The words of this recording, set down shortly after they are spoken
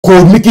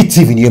called Mickey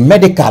TV in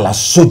medical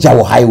as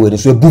soldier highway.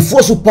 So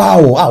before super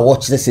I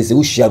watch this says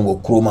we share no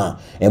chroma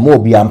and more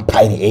be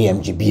pine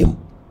AMG beam.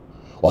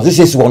 Or this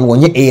is one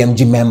when you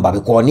AMG member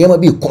because never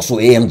be cost of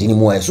AMG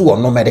anymore. So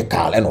no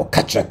medical and or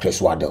catcher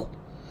Criss Waddle.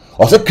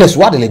 Or say Criss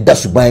Waddle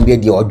does to buy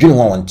the or doing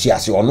one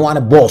tears or no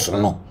one boss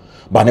no.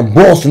 But the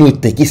boss no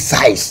take his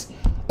size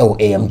or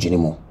AMG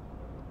anymore.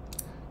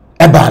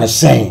 Eban is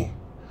saying.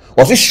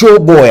 Was a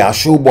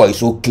showboy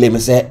so claim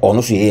say or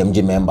no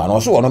AMG member and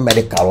also on a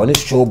medical on a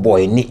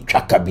showboy need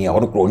tracker be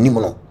on the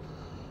nimono.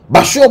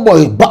 But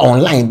showboy but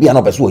online be an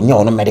opposite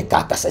on a medical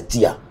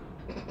cassetia.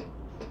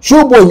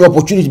 Showboy no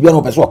opportunity be an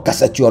opposite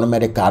cassette on a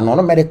medical, non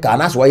a medical,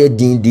 and that's why you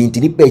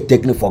didn't pay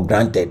taken for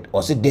granted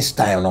or say this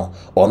time no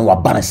or no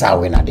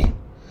banasa win a day.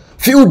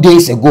 Few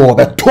days ago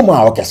about 2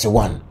 hours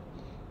one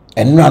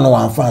and none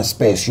one fan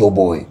space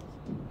showboy.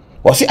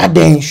 Was it a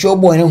day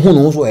showboy and who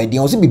knows where they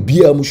was be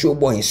beer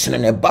showboy and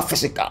sending a buff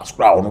physical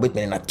crowd with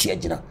me in a tear.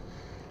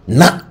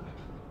 Na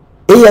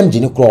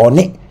AMG no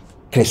crony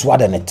Criss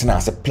Waddle and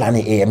Tenas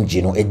planning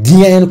AMG no a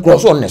DN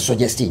cross on the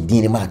suggested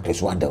Dinima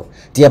Criss Waddle.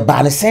 Dear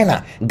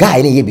Barnesena, guy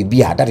in a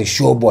beer that is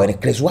showboy and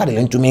Criss Waddle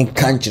into me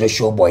country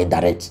showboy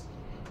direct.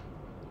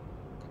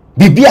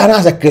 Bibia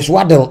has a Criss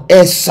Waddle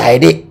is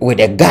sided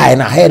with a guy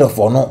in a head of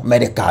no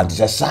medical.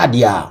 It's a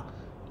sadia.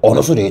 Or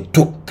also they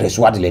took Criss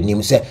Waddle and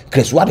him say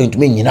Criss Waddle into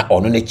me na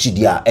on the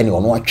chidia and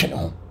on watching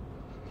home.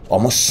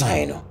 Almost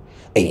sign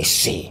a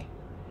say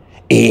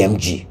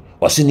AMG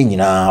was sitting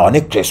on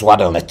a Criss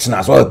Waddle and a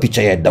Tenas or a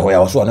picture yet the way I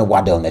was on a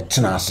Waddle and a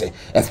Tenas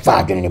a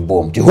fag in the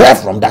boom to hear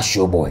from that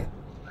showboy.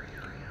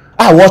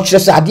 I watched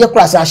this idea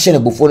class I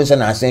share before this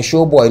and I say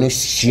showboy no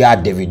share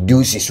David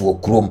Deuces will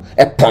chrome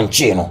a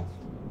punchino.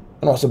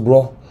 And I said,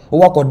 bro,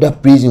 what got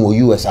that prison with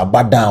you as a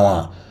bad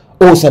down?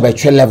 Oh, say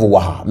level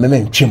waha, me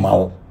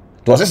chimao.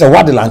 It was just a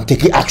Waddle and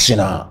take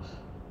action. Or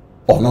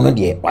no,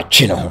 dear,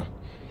 watching her.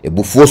 A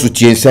before to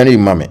change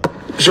sending mammy.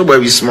 Showboy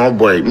be small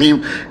boy. Me,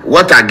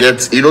 what I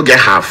get, you don't get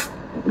half.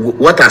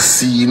 What I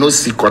see, you know,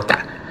 see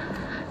quarter.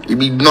 It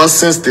be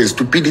nonsense thing,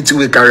 stupidity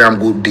we carry and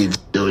go date.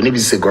 You need to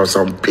say got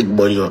some big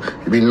boy.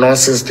 It be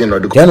nonsense thing or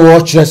the. Then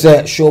watch just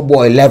a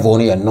showboy level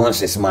on your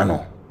nonsense man.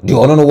 The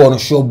only one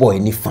showboy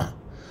ni fan.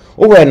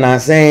 Over now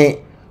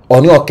saying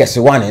on your case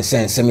one and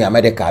saying semi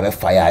Medikal be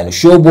fire and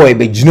showboy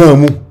be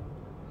jinamu.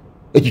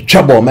 It's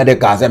trouble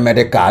medical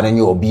and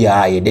you'll be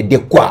a de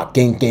qua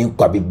king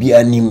kwa be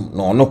a nim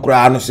no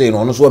crown say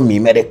no so me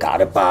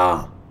medical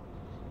pa.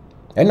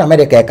 And a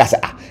medical cassa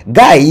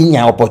guy in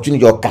your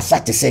opportunity or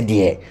cassette said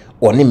dear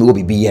or name will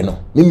be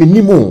no. Mimi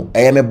Nimo, I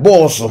am a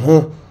boss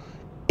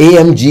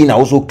AMG now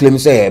also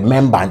claims a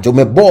member and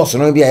my boss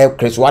no be a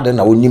Criss Waddle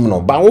na wonim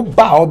no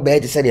bow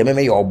bed said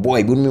your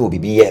boy will be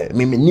here.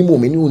 Mimi Nimo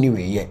me no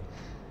anyway.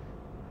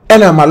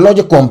 And I'm a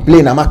logic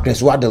complain about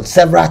Criss Waddle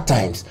several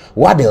times.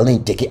 Waddle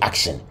ain't taking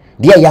action.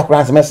 Dear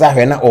Yakrans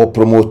Messahena or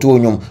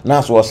promotonium,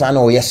 Naso San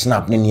or yes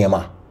snap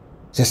Niema.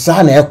 Se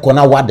Sana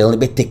Kona Waddle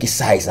be take his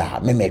size,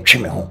 me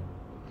trim home.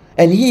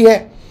 And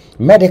here,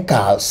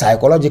 medical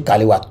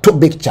psychologically were two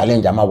big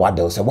challenge. I'm a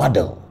Waddle, say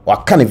Waddle.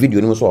 What kind of video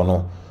you so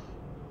no?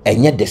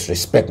 And yet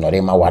disrespect not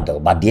in my Waddle,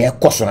 but the air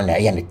caution on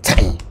any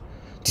time.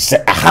 To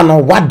say,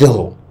 Ahana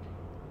Waddle.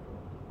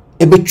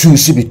 Ebe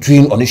choose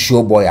between on the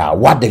showboy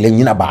Waddle and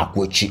Yina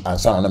Bakwichi and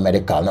some on the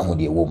medical now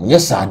the woman.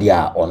 Yes,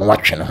 idea on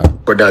watching her.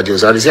 But that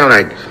just I sound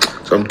like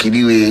some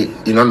kiddie way,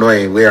 you don't know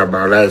where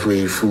about life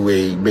way, full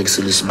way, makes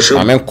silly.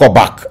 I mean, call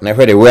back.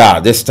 Never the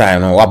way this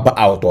time, what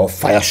out of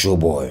fire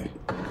showboy.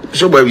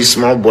 Showboy be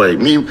small boy.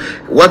 Me,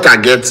 what I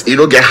get, you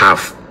don't get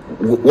half.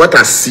 What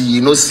I see,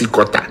 you know, see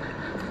quarter.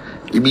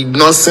 It be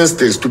nonsense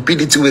thing,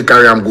 stupidity we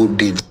carry and go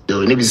date.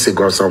 You need to say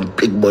got some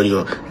big body.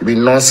 It be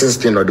nonsense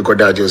thing or the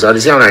that just I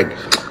sound like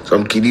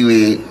some kiddie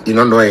way, you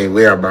don't know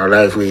where about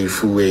life way,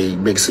 full way,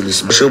 makes silly.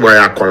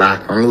 Showboy a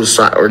collar, on no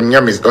side, on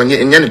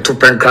yammy two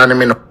pen crown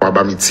me no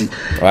about me tea.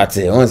 What's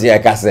it? Only I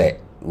can say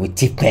with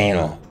tea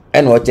pen.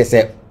 And what you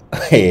say,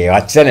 hey,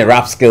 what's any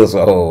rap skills?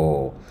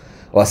 Oh,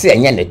 or see,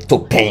 and the two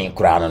pen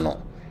crown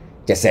no.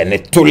 Just say the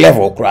 2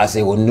 level cross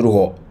it will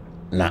know.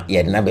 Na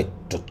yet never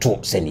to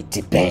talk send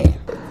tea pen.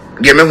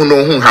 The men who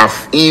know who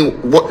have in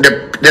what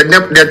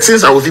the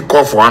things I will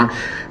call for him,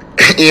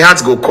 he had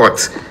to go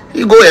court.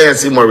 You go here and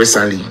see more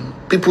recently.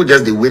 People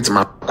just they wait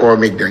my call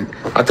make them.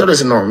 I thought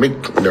they no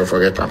make them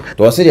forget them.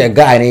 To see the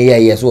guy in here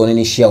yes one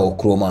any share or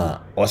chroma.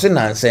 Or say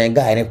nan saying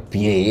guy in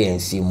PA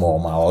and see more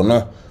ma or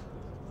no.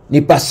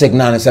 Nipa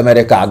signal in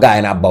America guy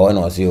in about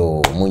no say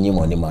oh money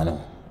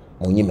mano.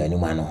 Money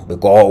mano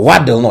because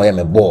Waddle no I am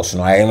a boss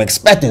no I am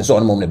expecting so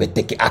on moment be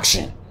take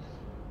action.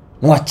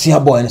 No what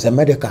boy in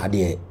America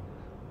there.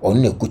 On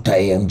the kuta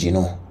AMG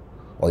no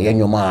or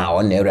yenyoma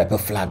on the rap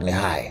flag ne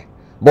high.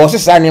 Boss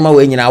is saying my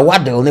way in a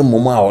Waddle ne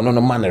mama or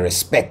no man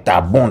respect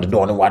our bond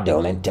don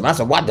Waddle and Tim as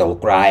a Waddle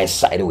cry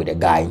side with the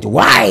guy into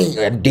why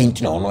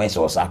didn't know noise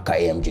or Saka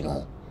AMG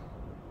no.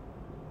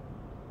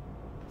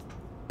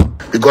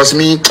 Because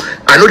me,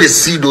 I know they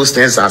see those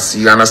things as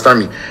you understand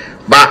me.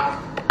 But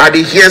I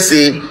did hear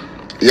say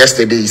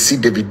yesterday, you see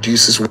David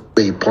Deuces where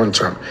he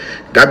punch him.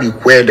 That be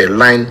where the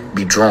line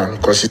be drawn.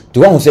 Because the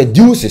one who said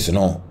Deuces,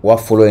 what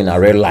following a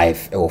real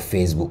life or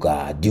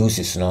Facebook,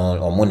 Deuces,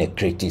 or money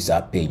creators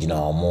page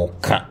now, or more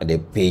the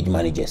page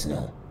managers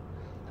now.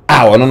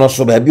 I want to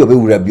so baby,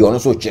 we be on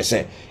so chess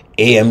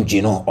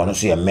AMG, no,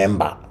 honestly a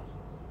member.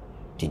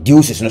 The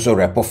Deuces no so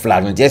repo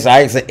flag. Just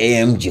I say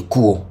AMG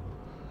cool,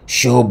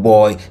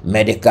 Showboy,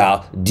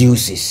 Medikal,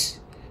 Deuces,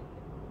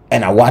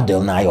 and a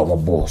Waddle now you're my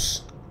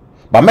boss.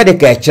 But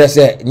Medikal chess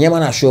nyama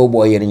na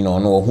Showboy you know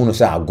no who no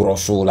say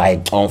grosso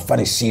like on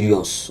funny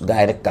serious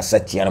guy the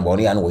cassette and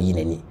body and we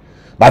yineni.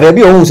 But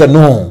baby who say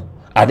no,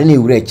 I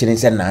didn't read chilling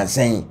say na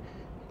saying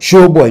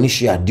Showboy ni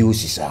share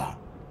Deuces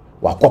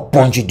wa kwa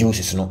punch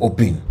Deuces no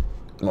open.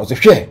 No say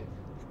share.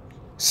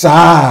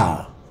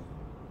 Sa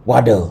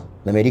Waddle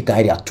me Medikal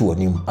area two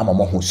him ama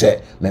mo who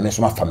say me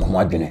so ma fam ho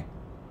adwene.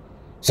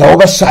 So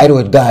over side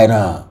with guy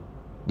na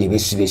they be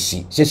see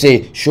say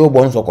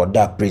Showboy so called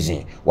that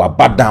prison wa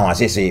bad down and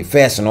say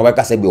first no we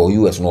ka say be or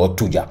US no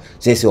tuja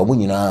say omo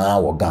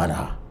nyina wo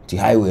Ghana the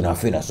highway na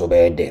fina so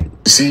be there.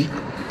 See,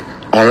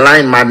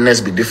 online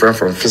madness be different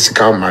from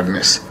physical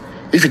madness.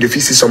 If you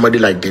see somebody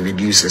like David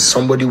Deuces,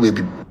 somebody will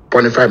be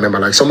bonafide member,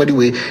 like somebody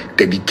will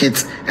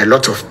dedicate a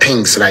lot of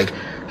things like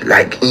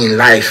in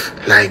life,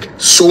 like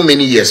so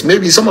many years.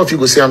 Maybe some of you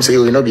go say I'm saying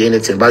it will not be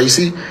anything, but you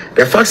see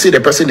the fact say the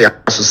person they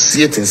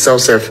associate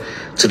himself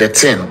to the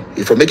thing,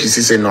 if I make you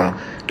see say no,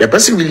 the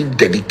person really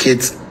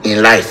dedicates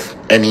in life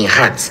and in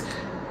heart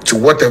to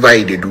whatever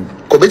they do.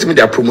 Compared to me,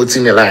 they are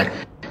promoting a lie.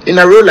 In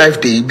a real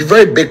life, they be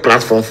very big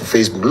platform for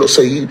Facebook.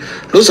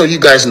 Lots of you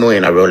guys know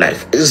in a real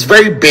life, it's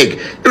very big.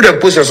 If they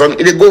post your song,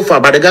 they go far,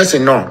 but the guy say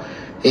no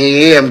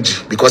in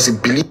AMG because he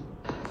believe.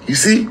 You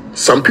see,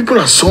 some people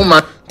are so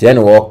mad. Then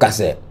walk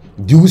say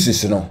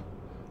Deuces no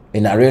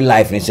in a real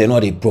life and say no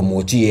they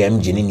promote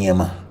AMG ni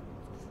niema.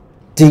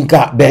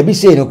 Tinka baby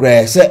say no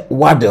cry say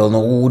Waddle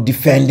no will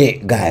defend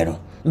it guy no.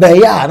 But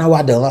yeah na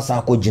Waddle na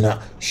san ko gina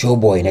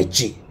Showboy na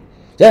chi.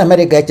 Say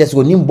Medikal just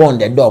go nim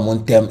bond the door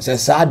montem say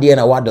sa de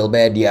na Waddle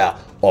be dia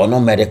or no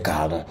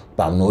Medikal no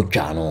pam no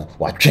twa no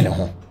wa twene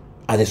ho.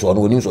 As so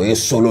no nim so a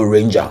solo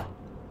ranger.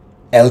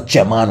 El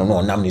Chairman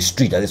no nam the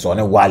street as so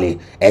no wale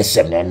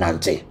SM na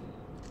nante.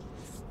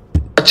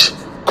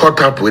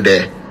 Caught up with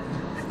the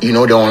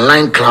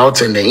online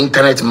clouds and the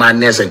internet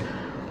madness, and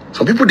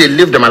some people they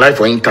live them life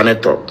for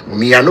internet talk.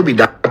 Me, I no be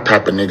that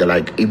type of nigga.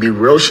 Like it be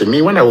real shit.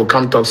 Me, when I will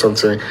come talk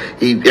something,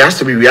 it has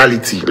to be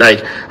reality.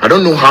 Like I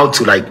don't know how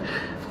to like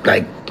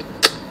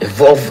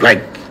evolve,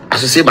 like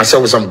associate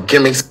myself with some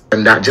gimmicks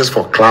and that just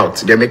for clout.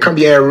 There may come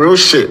be a real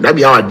shit. That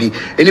be how I did.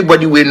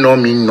 Anybody will know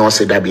me, no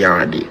say that be how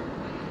I did.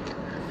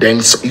 Then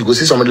you go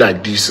see somebody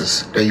like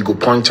Deuces, then you go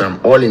punch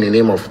them all in the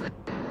name of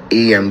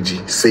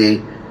AMG.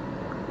 Say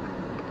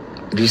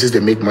Deuces they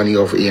make money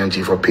off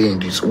AMG for paying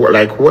dues.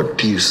 What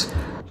dues?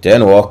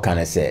 Then what can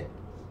I say?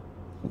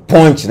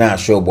 Punch now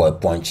Showboy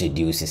punch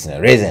Deuces na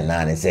reason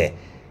now they say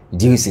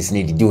Deuces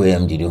need to do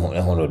AMG do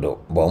 100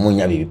 but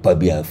munya be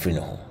pabi and free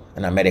no.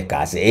 And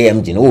America say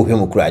AMG no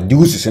him cry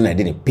Deuces na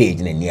dey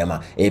page na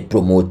niema e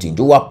promoting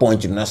do what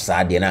punch na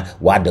sad na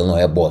Waddle no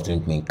e boss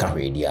me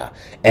carry dia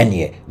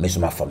ene me so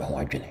ma for me ho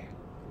adwene.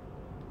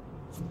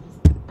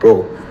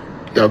 Bro,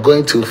 you're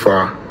going too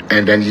far,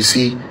 and then you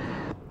see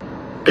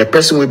the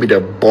person will be the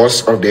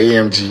boss of the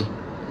AMG.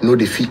 No,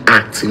 they fit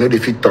act, they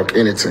fit talk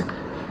anything.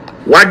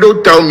 Why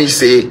don't tell me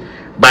say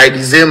by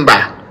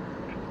December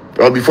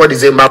or before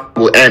December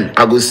will end,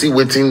 I go see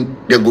waiting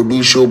they go do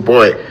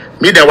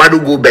Showboy. Me the why do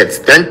go bet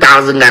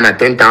 10,000 Ghana,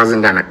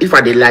 10,000 Ghana. If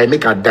I dey lie,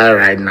 make I die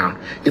right now.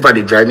 If I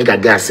dey drive, make I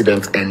get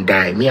accident and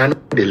die. Me I know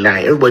they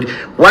lie. Everybody,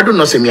 why do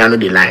not say me I know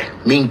they lie?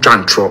 Me in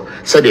Chantro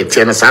say they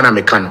tell us I'm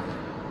mechanic.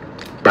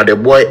 But the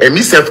boy and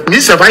myself,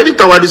 I didn't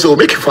tell what this will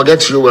make you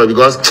forget you well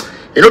because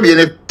you know be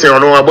anything or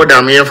no about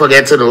them here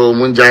forgetting or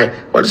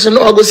Munjai. But you say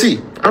no, I go see.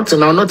 Up to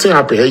now, nothing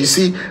happened. You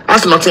see,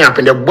 as nothing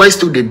happened, the boys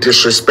still they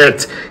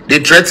disrespect, they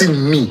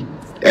threaten me,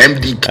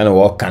 MD. And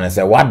what can I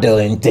say? Waddle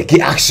and take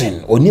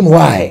action. Onim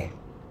why?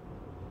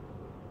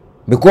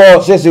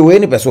 Because say when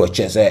any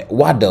person say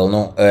Waddle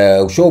no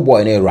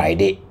Showboy no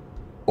ride it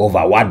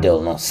over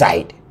Waddle no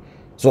side.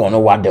 So no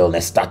Waddle na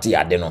start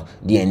ya de no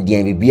de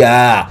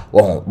bibia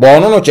wo bo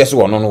no chese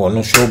wo no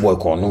Showboy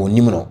ko no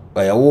onim no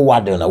wo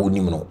Waddle na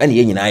wonim no ene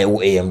ye nyina ye wo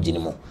AMG ni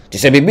mo ti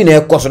se bibi na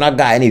ekoso na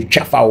guy na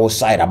twafa wo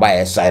side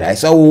aba side I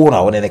say wo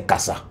na wo ne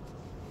kasa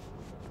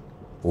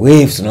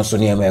waves no so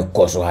ne ma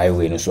ekoso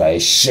highway no so I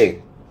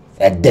shake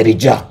e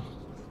derija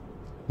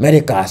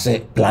Medikal say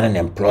planning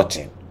and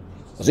plotting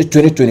was it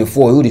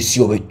 2024 you dey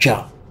see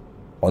obetwa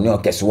oni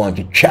okese one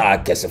twa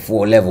kese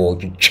 4 level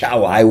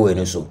twa highway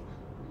no so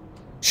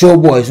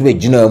Showboy is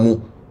with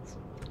Jinamu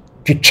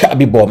Chicha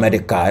be bo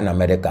Medikal and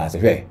Medikal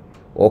say,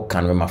 oh,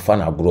 can we my fan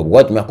group?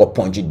 What me a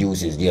punch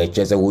Deuces there?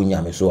 Chese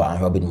wunya me so I'm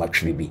helping my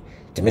tribi.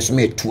 To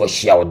me to a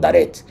share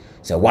direct.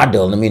 Say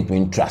Waddle no mean to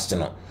interest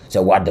no. Say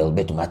Waddle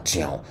bet my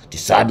town. To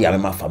sad ya me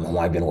my family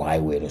why been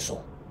highway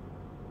so.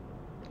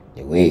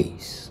 The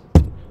ways.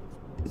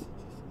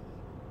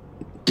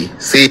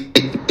 Say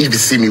if you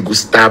see me go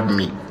stab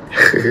me.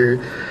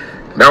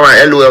 That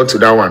one, LOL to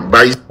that one.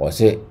 But or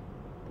say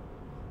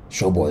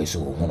Showboy so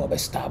one of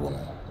stable,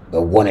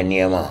 but one in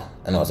near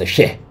and I was a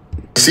share.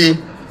 See,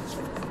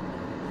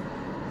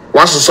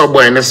 once the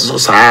subboy and this is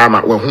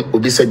when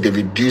Obi said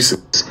David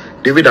Deuces.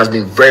 David has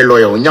been very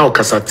loyal. Now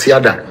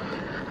Kasatiada,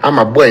 I'm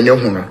a boy in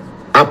your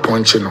I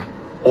punch you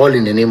all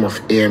in the name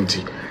of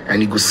AMG,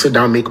 and you go sit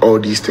down, make all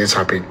these things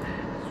happen.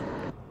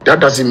 That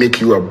doesn't make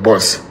you a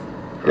boss.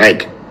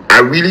 Like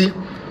I'm really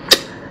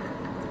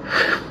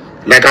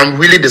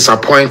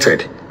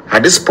disappointed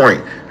at this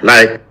point.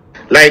 Like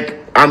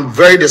I'm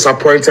very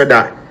disappointed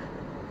that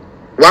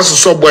once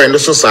the subboy and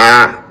this is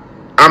I'm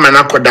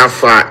not go that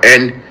far,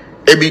 and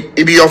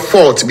it be your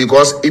fault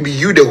because it be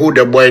you that hold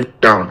the boy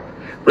down.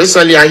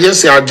 Recently, I hear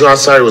say Ajo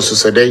Asari was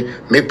today,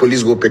 make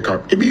police go pick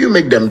up. Maybe you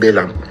make them bail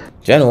him.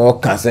 General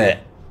can say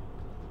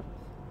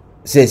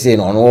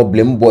no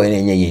blame boy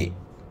in ye.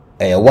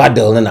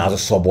 Waddle and as a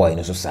subboy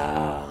in so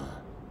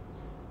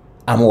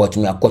I'm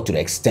watching me a cut to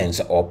the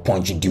extent or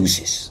punch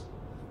Deuces.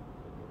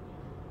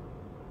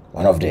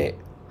 One of the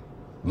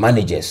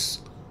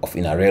managers of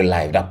In a Real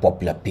Life, that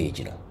popular page,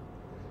 you know.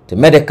 The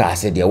Medikal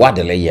said the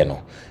Waddle, you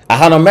know. I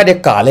had a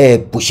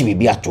Medikal pushing me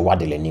be at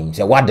Waddle and him.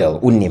 Say Waddle,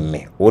 unim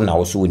me, oh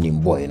now so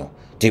unim boy, you know.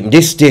 To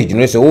this stage, you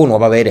know, say, oh no,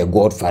 the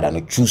godfather, no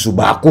choose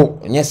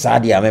Subako. And yes, I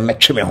am a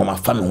me home,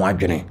 family one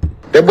journey.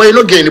 The boy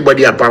not get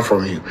anybody apart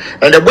from you.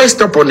 And the boy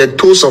step on the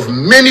toes of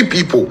many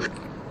people.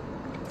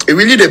 It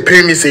really they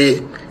pay me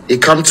say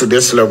it come to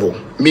this level.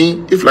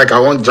 Me, if like I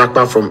want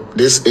jackpot from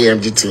this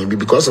AMG team,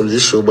 because of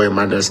this Showboy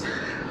madness,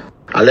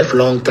 I left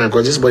long time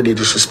because this boy they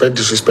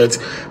disrespect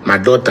my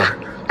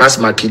daughter. Ask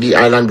my kiddie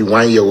island be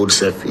 1 year old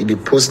self. If they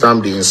post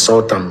them, they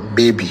insult them,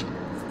 baby.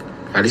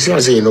 And this is what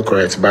I say you know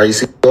correct. But you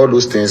see all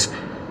those things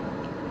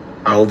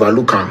I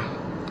overlook them.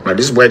 But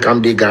this boy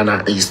come to Ghana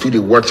and you still they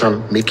watch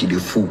him make it a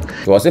fool.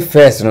 It was the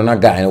first no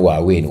guy who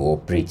are win or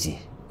pretty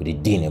with the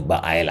din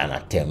about island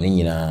at them.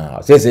 You know,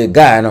 say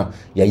guy no,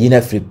 you're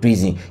in free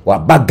prison. Wa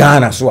back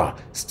Ghana so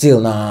still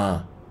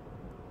na.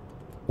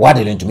 What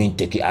they to mean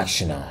take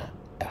action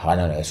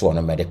I so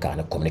no Medikal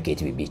and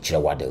communicate with each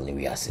other. What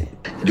they say.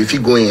 If you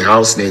go in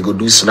house, they go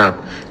do snap,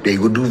 they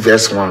go do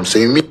verse one. So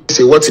you mean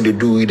say what do they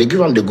do? They give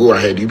them the go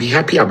ahead. You be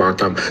happy about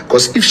them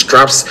because if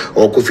Straps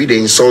or Kofi they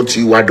insult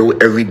you,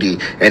 Waddle every day,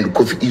 and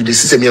Kofi if they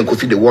see me and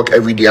Kofi they work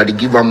every day, they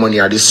give them money,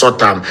 they sort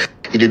them.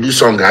 If they do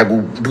song, I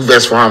go do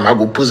verse for him, I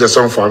go post the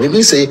song for him. It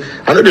means say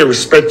I know they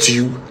respect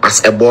you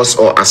as a boss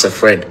or as a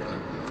friend.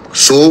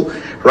 So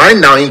right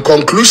now, in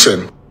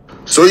conclusion,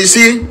 so you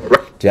see.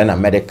 Tiana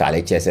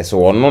Medikal HSS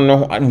so no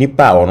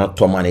nipa or not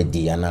tomane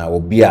di ana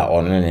obia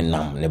or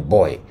nam ne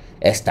boy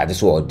started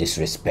so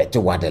disrespect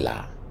Waddle.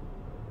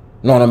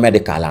 No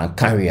Medikal and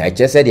carry I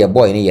just said the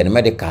boy ni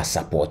Medikal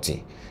support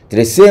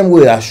the same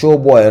way as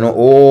Showboy no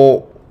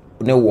oh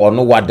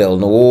no Waddle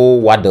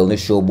no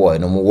Showboy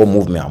no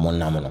move me amon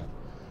nam no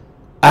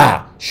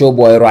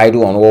Showboy ride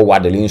on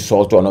Waddle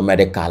insult on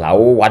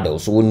Medikal Waddle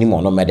so nim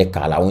on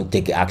Medikal I won't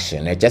take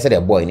action. I just said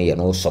the boy need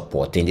no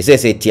supporting. They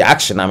say the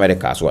action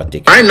America so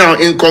take. Right now,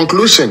 in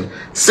conclusion,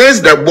 since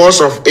the boss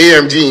of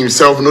AMG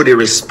himself know they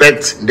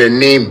respect the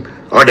name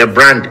or the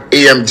brand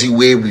AMG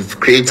way we've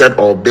created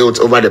or built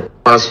over the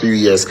past few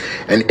years,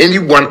 and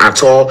anyone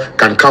at all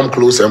can come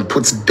close and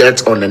put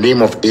dirt on the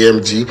name of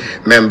AMG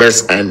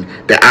members and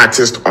the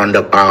artist on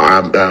the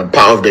part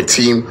of the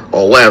team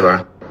or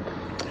whatever,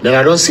 then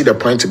I don't see the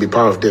point to be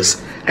part of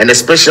this. And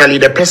especially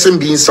the person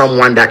being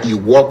someone that you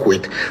work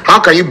with. How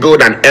can you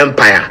build an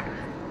empire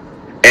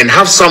and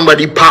have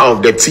somebody part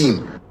of the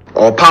team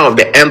or part of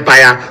the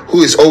empire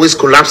who is always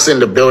collapsing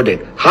the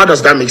building? How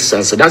does that make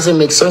sense? It doesn't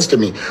make sense to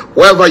me.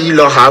 Whatever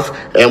you all have,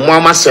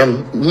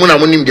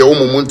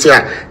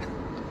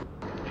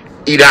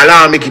 it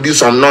allow make you do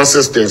some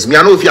nonsense things. Me,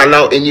 I know if you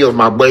allow any of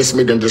my boys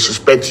make them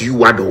disrespect you,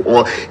 Waddle,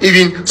 or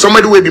even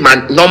somebody will be my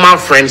normal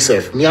friend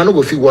self. Me, I know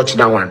if you watch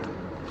that one.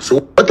 So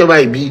whatever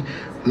it be,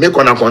 make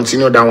on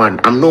continue that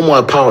one. I'm no more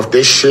a part of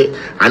this shit.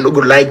 I no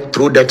go like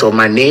throw that of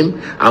my name.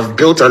 I've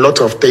built a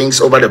lot of things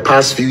over the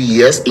past few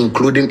years,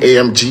 including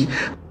AMG.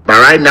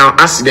 But right now,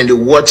 accident they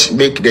watch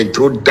make them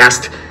throw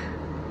dust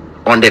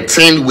on the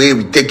same way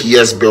we take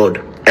years build.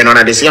 And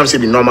on the same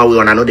the normal way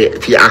on I know they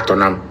if you act on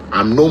them.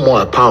 I'm no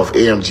more a part of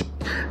AMG.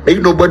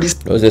 Make nobody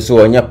so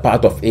when you're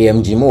part of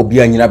AMG, more be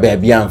an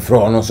baby and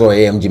from so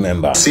AMG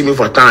member. See me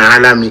for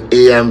time, allow me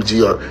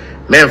AMG or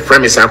men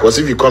friend me because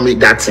if you call me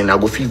that thing, I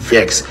go feel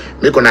vex.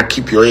 Make gonna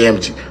keep your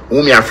AMG.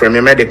 Who me a friend me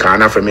Medikal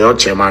and from your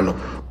chairman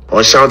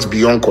or shout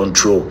beyond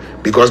control.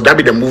 Because that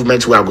be the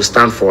movement where I go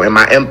stand for. And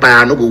my empire,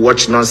 I no go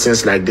watch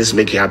nonsense like this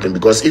make it happen.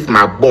 Because if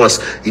my boss,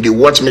 if they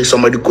watch make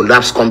somebody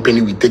collapse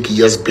company, we take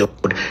years build,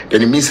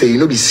 then it means say you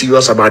know be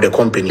serious about the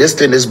company. This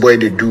thing this boy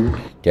they do.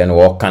 Then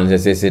what can they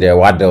say the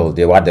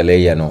Waddle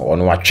you know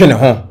on watching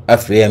home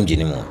AMG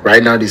anymore.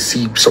 Right now they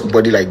see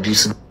somebody like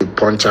this, they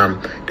punch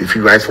him, they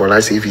feel right for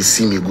life. Say if he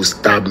see me, go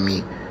stab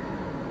me.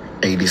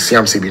 And they see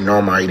him say be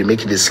normal, they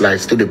make it the slide.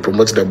 Still they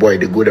promote the boy,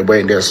 they go the boy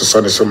in there.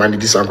 So many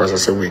this uncles the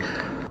same way.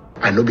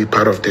 I know be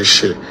part of this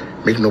shit.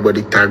 Make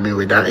nobody tag me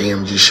with that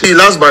AMG shit.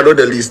 Last but not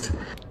the least.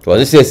 So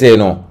this say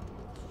no.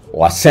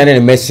 was sending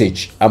a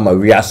message. I'm a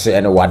reassert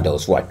and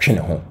Waddles who are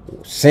training home.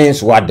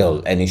 Since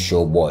Waddle any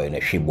Showboy and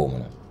a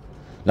Showboy.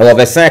 Now, of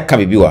a sign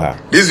can be her.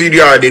 This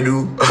video they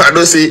do, I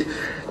don't say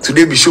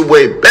today be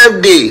Showboy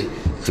birthday.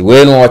 To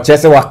when or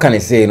chess, what can I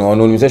say? No,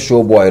 no, Mr.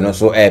 Showboy, no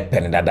so air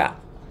pen that.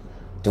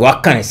 To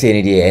what can I say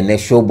any day and a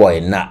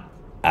Showboy not.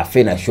 I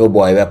feel a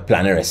Showboy ever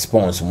plan a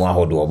response more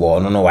how do I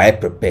no I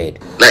prepared.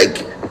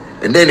 Like,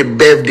 and then the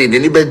birthday,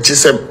 then the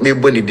just said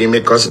maybe they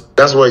make us.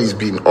 That's what it's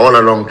been all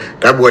along.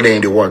 That boy they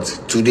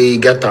want. Today you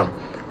get them,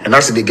 and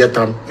as they get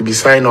them, he be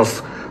sign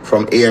off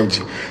from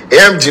AMG.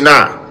 AMG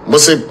now,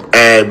 most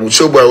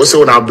Showboy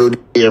also wanna build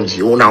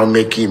AMG. Wanna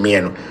make him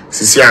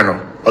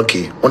Sisiano.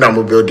 Okay, wanna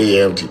build the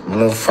AMG.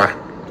 Monfa,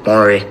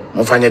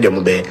 Monfanya de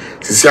Mube.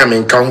 Sisia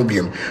men count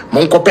him.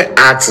 Moncope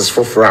artists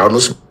for fraud. No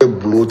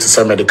blow to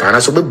some Medikal.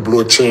 And so be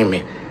blow chain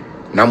me.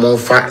 Na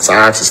monfa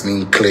artists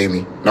need claim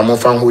me. Na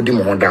monfa hold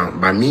him on down.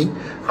 But me,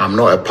 I'm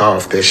not a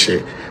part of this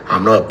shit.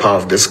 I'm not a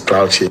part of this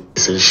cloud shit.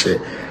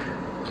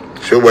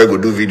 Showboy go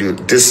do video.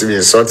 This me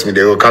insult me.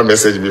 They will come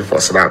message me for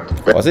snap.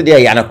 Was it there?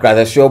 You know,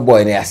 crazy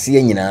Showboy. And I see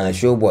you know,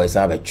 Showboy is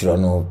have a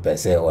chrono per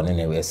se on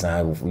anyway.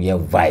 So we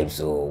have vibes.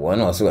 So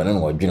one also I don't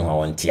know what you know. I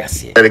want to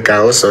see.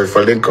 Medikal also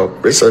for link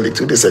up. Recently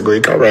 2 days ago,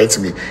 you can write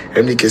me.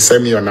 MDK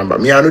send me your number.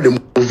 Me, I know they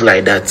move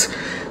like that.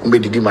 Me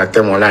did my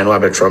time online. No, I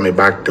better throw me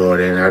back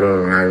door. And I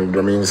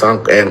don't mean some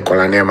and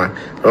colonema.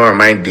 Don't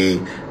mind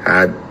the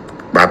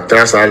but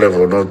trust our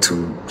level not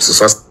to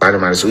success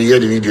animals. So you hear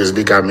the videos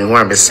because me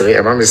want me say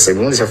only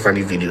some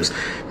funny videos.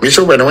 Me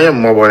show when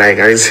I'm mobile like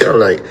I say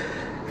like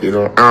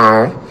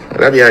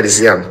that be how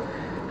this young.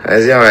 I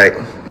say like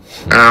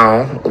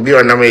be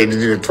on number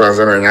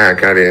 2000 and I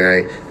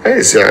carry like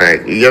I say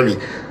like you get me.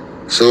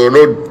 So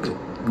no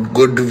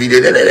go do video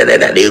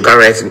you can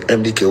write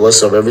MDK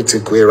what's up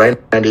everything cool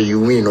right and you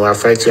win or I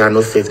fight you and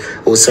no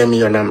faith or send me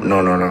your number.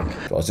 No.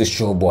 Was this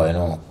Showboy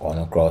on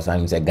a cross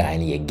I'm a guy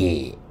in a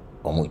gay.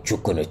 Omo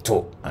chuko ne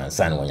to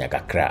ansa na wonya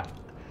kakra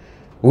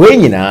we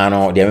nyina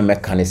no de me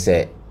meka ne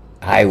se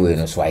highway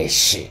no so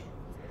ayehye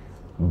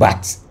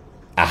but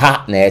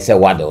aha na say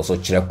Waddle so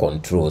kire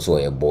control so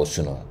e boss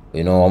no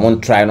I'm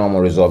try no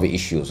more resolve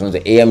issues so the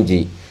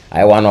AMG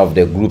I one of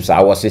the groups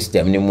our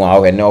system ni mu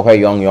awe na where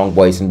young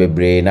boys in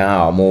bebre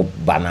na omo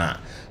bana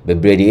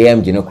bebre the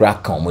AMG no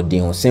crack kan mo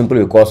din simply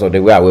because of the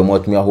way we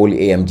want me whole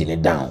AMG ne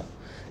down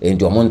and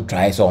omo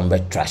try so on be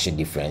trash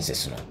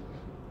differences no.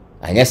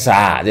 And yes,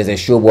 sir, there's a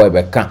Showboy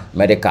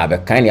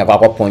Medikal kind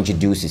of punch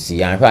Deuces.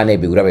 And if I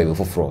never be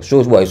for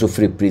Showboy so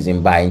free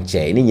prison by in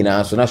chair. In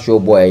so na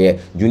Showboy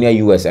junior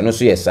US and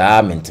also yes,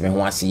 sir, meant me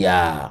once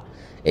ya.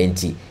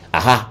 Enti,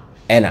 aha,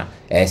 ena,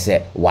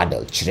 ese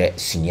Waddle chire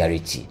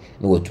seniority.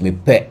 No to me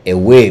pay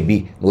away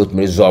be, no to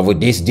me resolve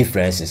these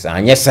differences.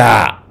 And yes,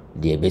 sir,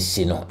 the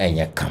ABC no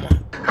enya kama.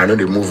 I know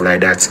they move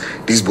like that.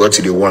 This is what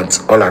they want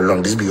all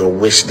along. This be your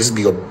wish. This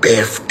be your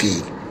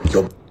birthday.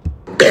 Your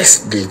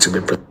best day to be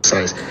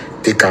precise.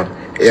 Take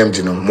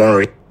AMG no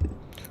Monre.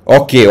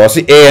 Okay, or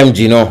see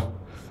AMG no.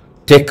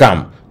 Take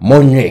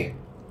Monre.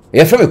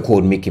 You from a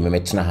code make me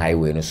metina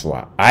highway no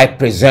so. I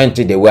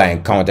presented the way I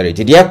encountered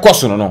it. The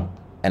course no.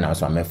 And I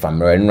was my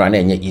family and run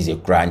any easy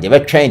crime. They were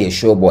trying the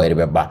Showboy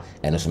the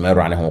and also me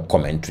run home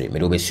commentary. Me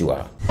do be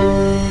sure.